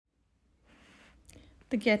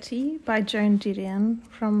The Getty by Joan Didion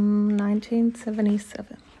from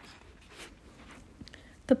 1977.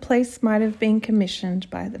 The place might have been commissioned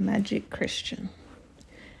by the magic Christian.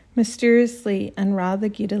 Mysteriously and rather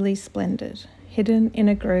giddily splendid, hidden in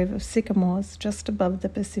a grove of sycamores just above the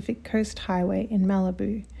Pacific Coast Highway in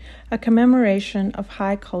Malibu, a commemoration of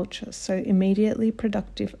high culture so immediately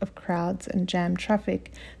productive of crowds and jam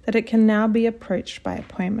traffic that it can now be approached by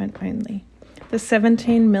appointment only. The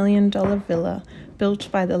 $17 million villa built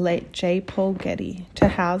by the late J. Paul Getty to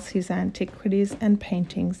house his antiquities and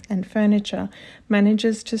paintings and furniture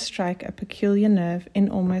manages to strike a peculiar nerve in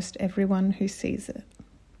almost everyone who sees it.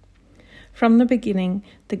 From the beginning,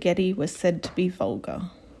 the Getty was said to be vulgar.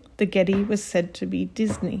 The Getty was said to be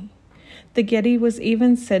Disney. The Getty was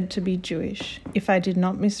even said to be Jewish, if I did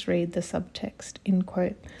not misread the subtext, in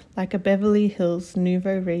quote, like a Beverly Hills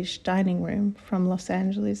nouveau riche dining room from Los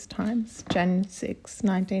Angeles Times, January 6,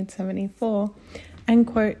 1974, and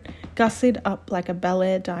quote, gussied up like a Bel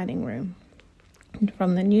Air dining room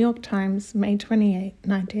from the New York Times, May 28,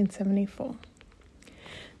 1974.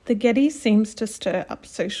 The Getty seems to stir up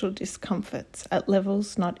social discomforts at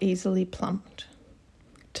levels not easily plumbed.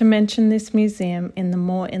 To mention this museum in the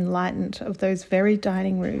more enlightened of those very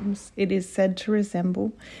dining rooms it is said to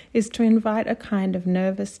resemble is to invite a kind of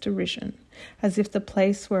nervous derision, as if the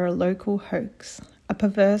place were a local hoax, a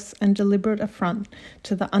perverse and deliberate affront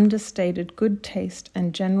to the understated good taste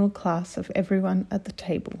and general class of everyone at the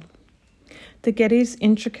table. The Getty's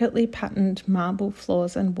intricately patterned marble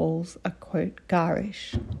floors and walls are, quote,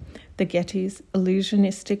 garish. The Getty's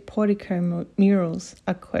illusionistic portico murals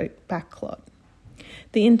are, quote, backlot.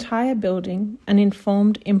 The entire building, an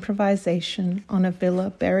informed improvisation on a villa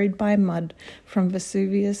buried by mud from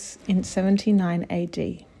Vesuvius in 79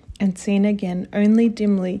 AD, and seen again only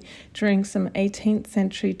dimly during some 18th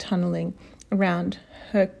century tunnelling around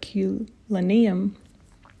Herculaneum,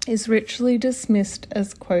 is richly dismissed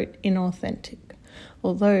as, quote, inauthentic,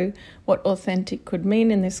 although what authentic could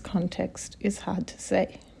mean in this context is hard to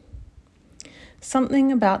say.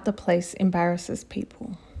 Something about the place embarrasses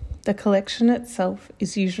people. The collection itself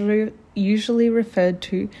is usually referred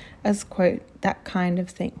to as, quote, that kind of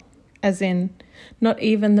thing, as in, not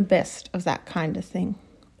even the best of that kind of thing,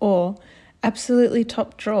 or absolutely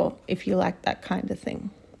top drawer if you like that kind of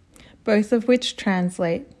thing, both of which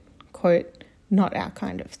translate, quote, not our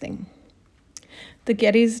kind of thing. The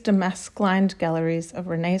Getty's damask-lined galleries of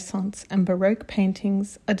Renaissance and Baroque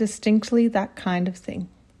paintings are distinctly that kind of thing,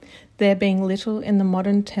 there being little in the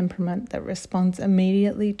modern temperament that responds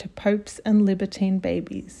immediately to popes and libertine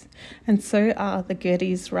babies, and so are the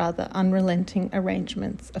Getty's rather unrelenting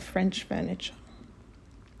arrangements of French furniture.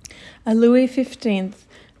 A Louis XV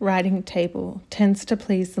writing table tends to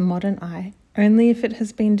please the modern eye only if it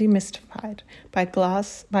has been demystified by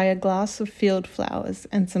a glass of field flowers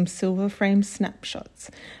and some silver-framed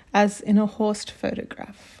snapshots, as in a Horst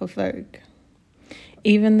photograph for Vogue.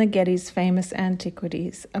 Even the Getty's famous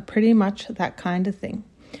antiquities are pretty much that kind of thing,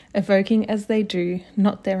 evoking as they do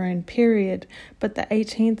not their own period, but the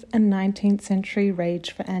 18th and 19th century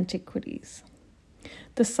rage for antiquities.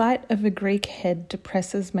 The sight of a Greek head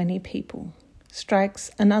depresses many people, strikes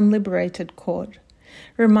an unliberated chord,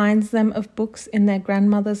 reminds them of books in their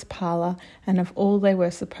grandmother's parlour and of all they were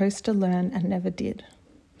supposed to learn and never did.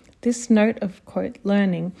 This note of, quote,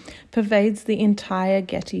 learning pervades the entire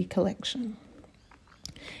Getty collection.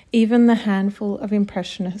 Even the handful of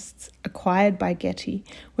Impressionists acquired by Getty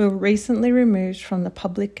were recently removed from the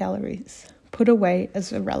public galleries, put away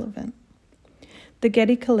as irrelevant. The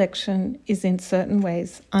Getty collection is in certain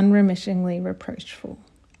ways unremittingly reproachful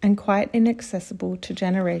and quite inaccessible to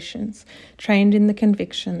generations trained in the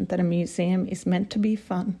conviction that a museum is meant to be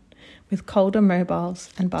fun, with Calder mobiles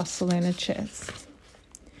and Barcelona chairs.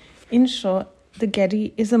 In short, the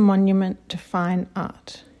Getty is a monument to fine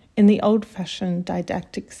art, in the old-fashioned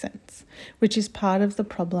didactic sense, which is part of the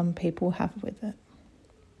problem people have with it.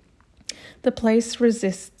 The place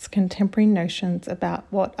resists contemporary notions about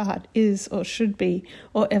what art is or should be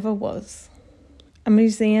or ever was. A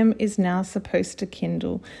museum is now supposed to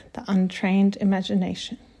kindle the untrained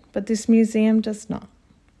imagination, but this museum does not.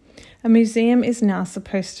 A museum is now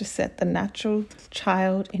supposed to set the natural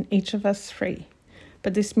child in each of us free,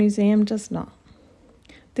 but this museum does not.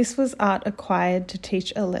 This was art acquired to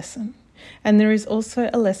teach a lesson, and there is also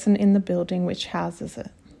a lesson in the building which houses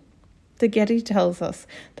it. The Getty tells us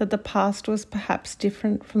that the past was perhaps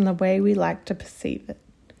different from the way we like to perceive it.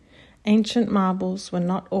 Ancient marbles were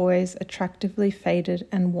not always attractively faded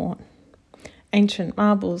and worn. Ancient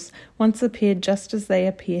marbles once appeared just as they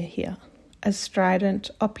appear here, as strident,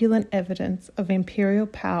 opulent evidence of imperial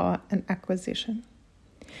power and acquisition.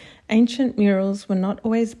 Ancient murals were not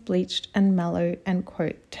always bleached and mellow and,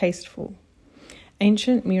 quote, tasteful.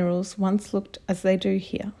 Ancient murals once looked as they do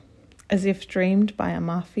here, as if dreamed by a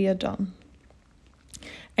mafia don.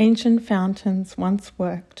 Ancient fountains once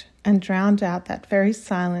worked and drowned out that very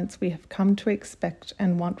silence we have come to expect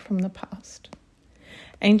and want from the past.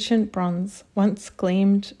 Ancient bronze once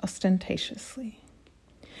gleamed ostentatiously.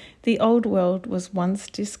 The old world was once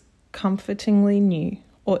discomfortingly new,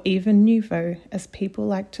 or even nouveau, as people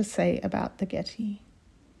like to say about the Getty.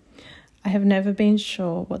 I have never been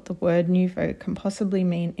sure what the word nouveau can possibly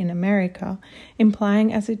mean in America,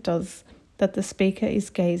 implying as it does that the speaker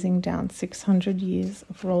is gazing down 600 years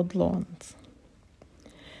of rolled lawns.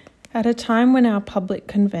 At a time when our public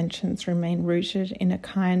conventions remain rooted in a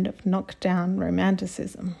kind of knockdown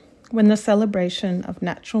romanticism, when the celebration of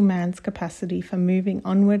natural man's capacity for moving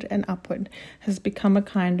onward and upward has become a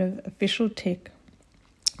kind of official tick,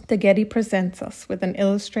 the Getty presents us with an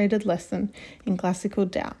illustrated lesson in classical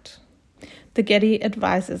doubt. The Getty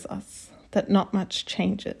advises us that not much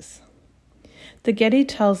changes. The Getty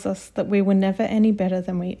tells us that we were never any better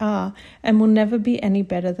than we are and will never be any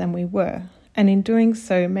better than we were, and in doing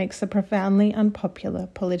so makes a profoundly unpopular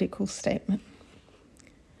political statement.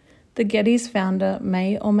 The Getty's founder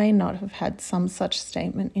may or may not have had some such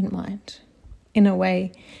statement in mind. In a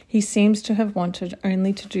way, he seems to have wanted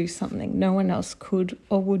only to do something no one else could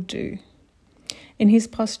or would do. In his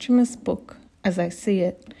posthumous book, As I See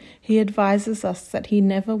It, he advises us that he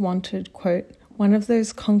never wanted, quote, one of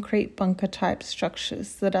those concrete bunker-type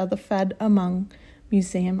structures that are the fad among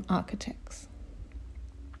museum architects.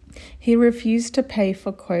 He refused to pay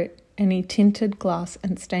for, quote, any tinted glass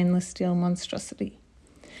and stainless steel monstrosity.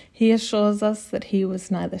 He assures us that he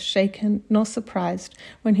was neither shaken nor surprised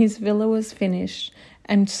when his villa was finished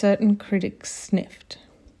and certain critics sniffed.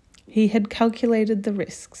 He had calculated the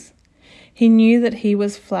risks. He knew that he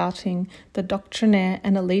was flouting the doctrinaire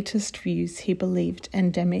and elitist views he believed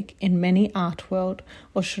endemic in many art world,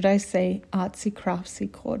 or should I say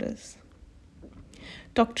artsy-craftsy quarters.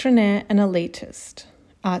 Doctrinaire and elitist,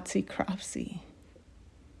 artsy-craftsy.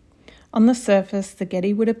 On the surface, the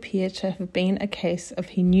Getty would appear to have been a case of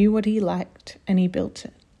he knew what he liked and he built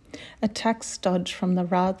it, a tax dodge from the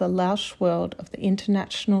rather louche world of the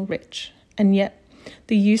international rich, and yet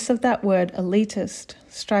the use of that word elitist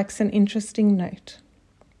strikes an interesting note.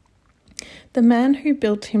 The man who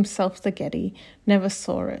built himself the Getty never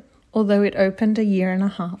saw it, although it opened a year and a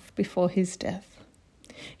half before his death.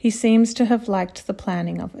 He seems to have liked the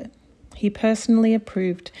planning of it. He personally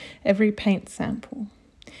approved every paint sample.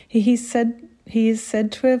 He is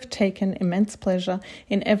said to have taken immense pleasure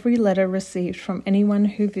in every letter received from anyone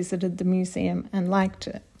who visited the museum and liked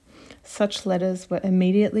it. Such letters were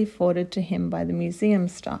immediately forwarded to him by the museum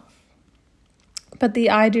staff. But the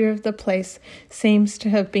idea of the place seems to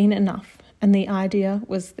have been enough, and the idea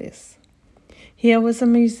was this. Here was a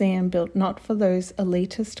museum built not for those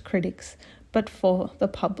elitist critics, but for the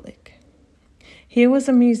public. Here was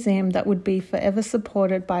a museum that would be forever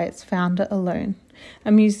supported by its founder alone,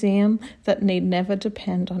 a museum that need never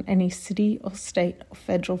depend on any city or state or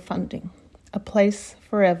federal funding, a place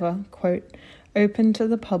forever, quote, open to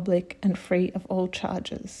the public and free of all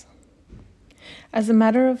charges. As a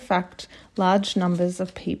matter of fact, large numbers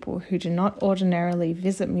of people who do not ordinarily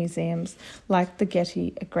visit museums like the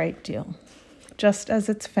Getty a great deal, just as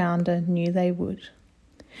its founder knew they would.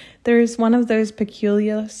 There is one of those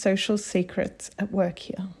peculiar social secrets at work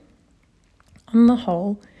here. On the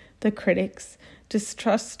whole, the critics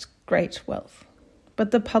distrust great wealth,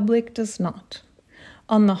 but the public does not.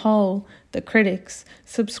 On the whole, the critics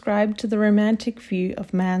subscribe to the romantic view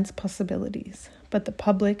of man's possibilities, but the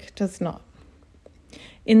public does not.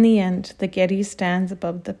 In the end, the Getty stands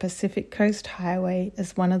above the Pacific Coast Highway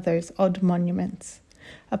as one of those odd monuments,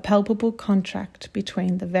 a palpable contract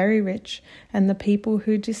between the very rich and the people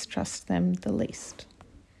who distrust them the least.